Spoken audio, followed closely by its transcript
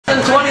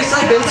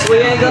seconds. We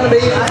ain't gonna be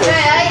here.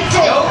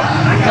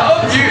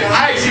 Told you.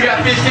 Hey, she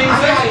got 15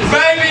 seconds.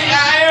 Baby,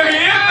 I am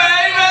here,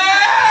 baby.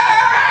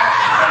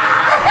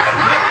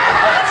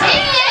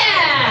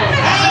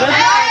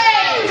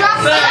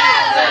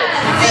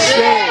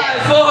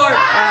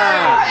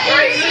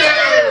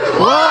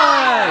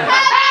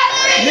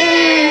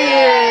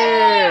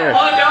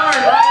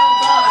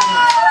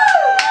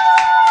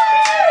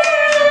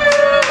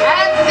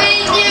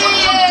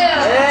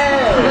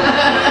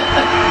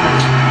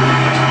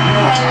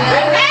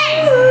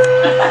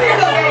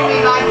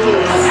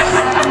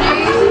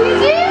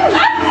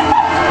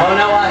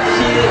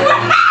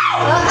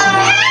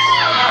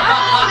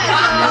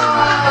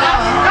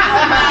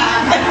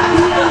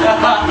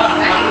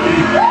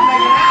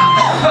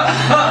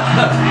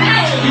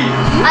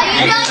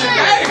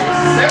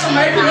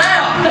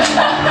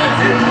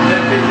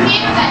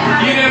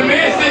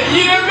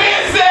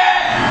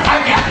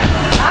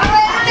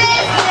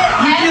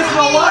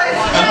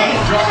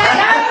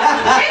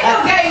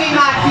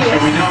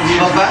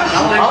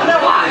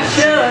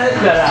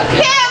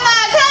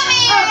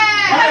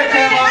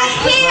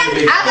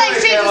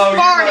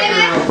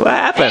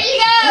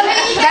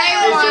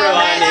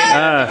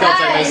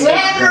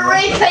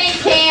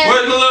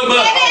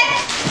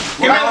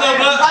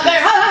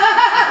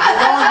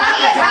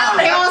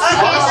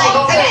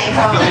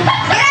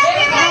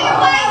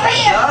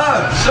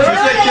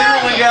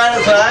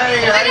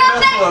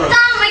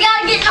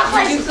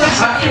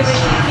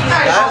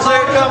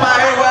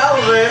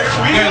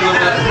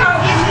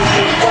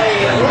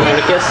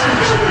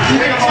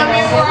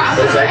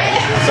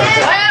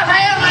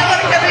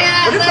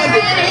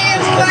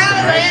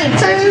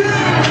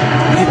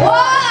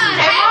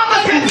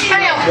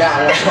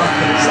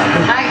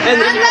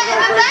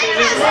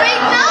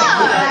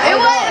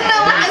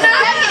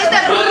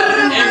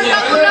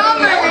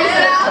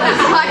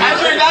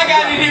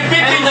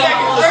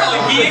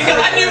 'cause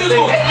I knew it was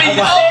going to speed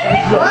up.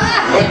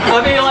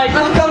 I mean, like,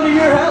 I'm coming to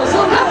your house.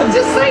 I'm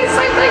just saying the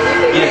same thing you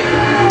did.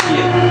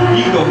 Yeah.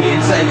 You go ahead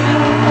and say it.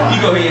 You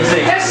go ahead and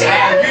say it.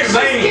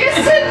 You're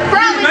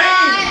the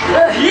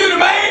man. You the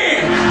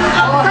man.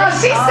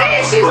 She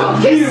said she was going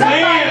to kiss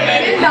somebody at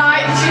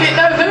midnight. She didn't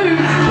know who.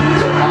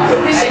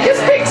 Did she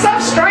just pick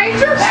some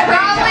stranger?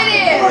 Probably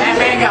did. That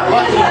man got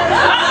lucky. I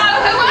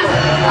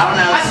don't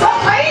know. That's what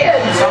man.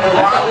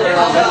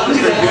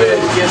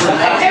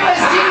 It was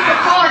Steve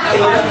McCarthy.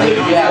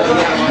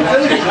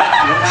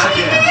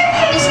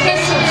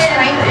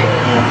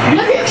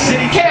 Look at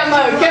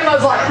Camo.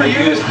 Camo's like,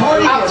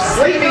 I was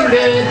sleeping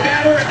good.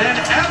 Better than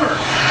ever.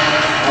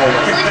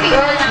 Sleeping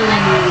good.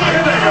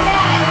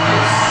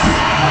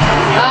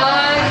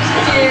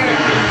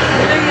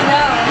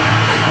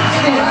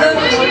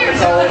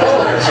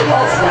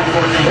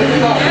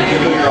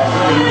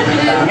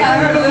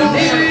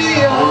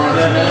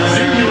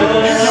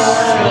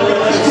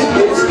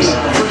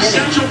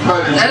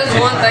 That is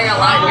one thing I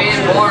like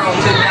being born on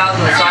 2000,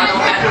 so I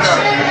don't have to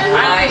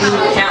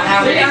count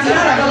how many years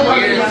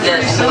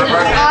that's my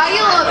birthday. Oh,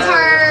 you look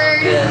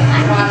hurt.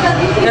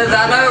 Because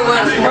I know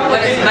when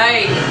it's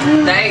May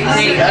the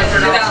 18th, it's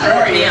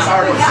 2014.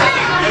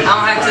 I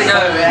don't have to go.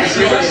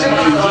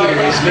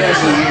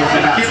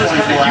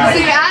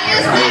 See, I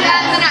just did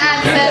that and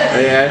I said,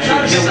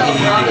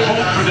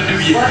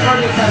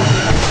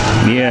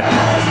 Yeah.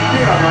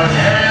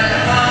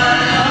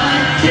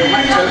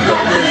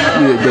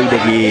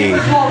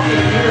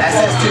 that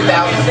says 2000.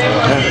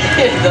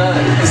 It does.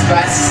 This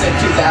glass said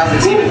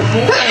 2000.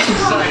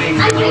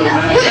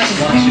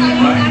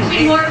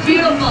 More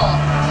beautiful.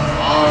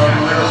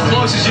 As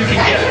close as you can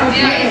get.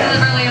 Yeah, this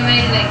is really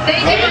amazing.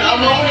 Thank you for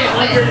being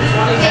here.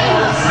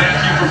 Thank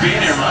you for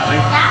being here, Molly.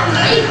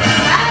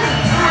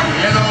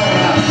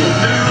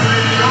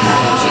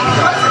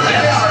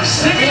 They are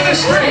singing the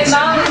streets.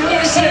 I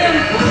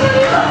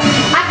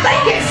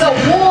think it's a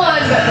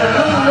one, but the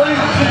little loop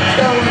keeps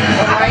going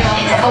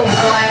around the whole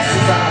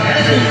glasses on.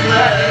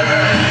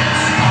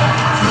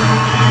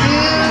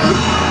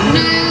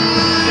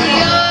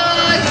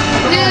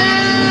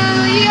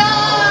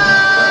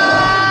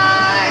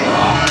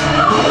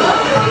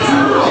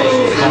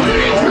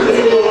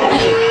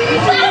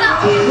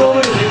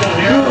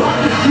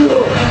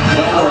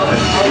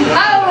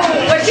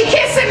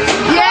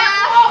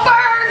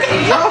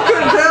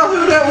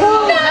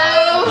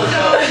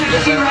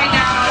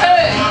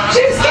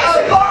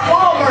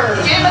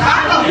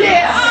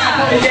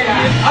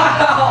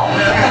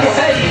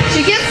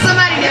 She gets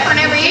somebody different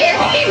every year.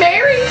 He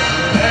married?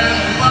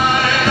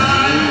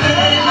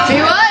 He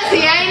was.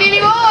 He ain't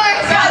anymore.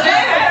 God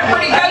damn, I had a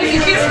pretty cozy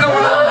kiss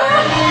going on.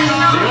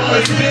 The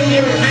only thing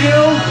you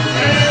feel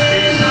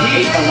is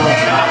heat.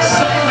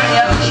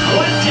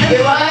 Do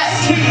what?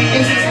 New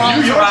York City.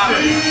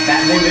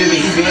 That new movie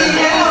he's in.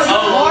 That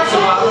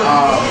Marshall.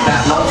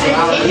 That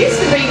Marshall. It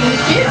used to be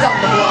kids on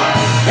the block.